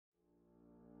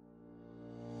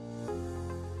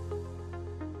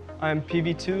I'm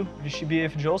PV2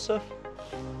 Veshchebeyev Joseph.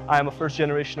 I am a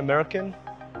first-generation American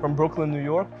from Brooklyn, New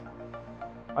York.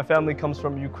 My family comes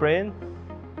from Ukraine,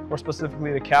 more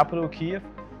specifically the capital, Kyiv.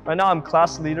 Right now I'm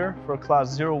class leader for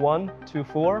class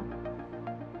 0124.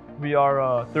 We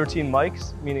are 13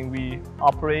 mics, meaning we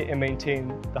operate and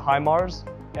maintain the HIMARS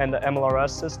and the MLRS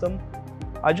system.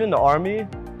 I joined the Army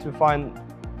to find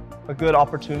a good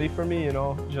opportunity for me,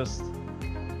 just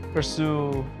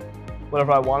pursue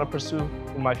whatever I want to pursue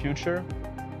in my future.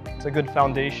 It's a good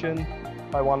foundation.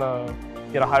 If I want to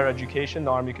get a higher education,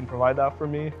 the Army can provide that for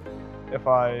me. If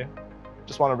I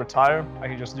just want to retire, I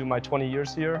can just do my 20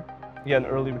 years here, get an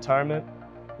early retirement.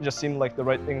 It just seemed like the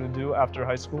right thing to do after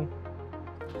high school.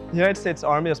 The United States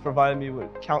Army has provided me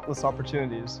with countless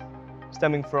opportunities,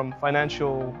 stemming from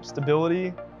financial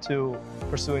stability to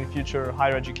pursuing future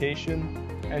higher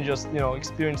education and just,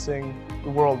 experiencing the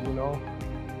world,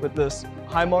 With this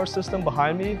HIMARS system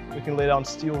behind me, we can lay down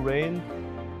steel rain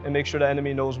and make sure the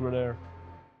enemy knows we're there.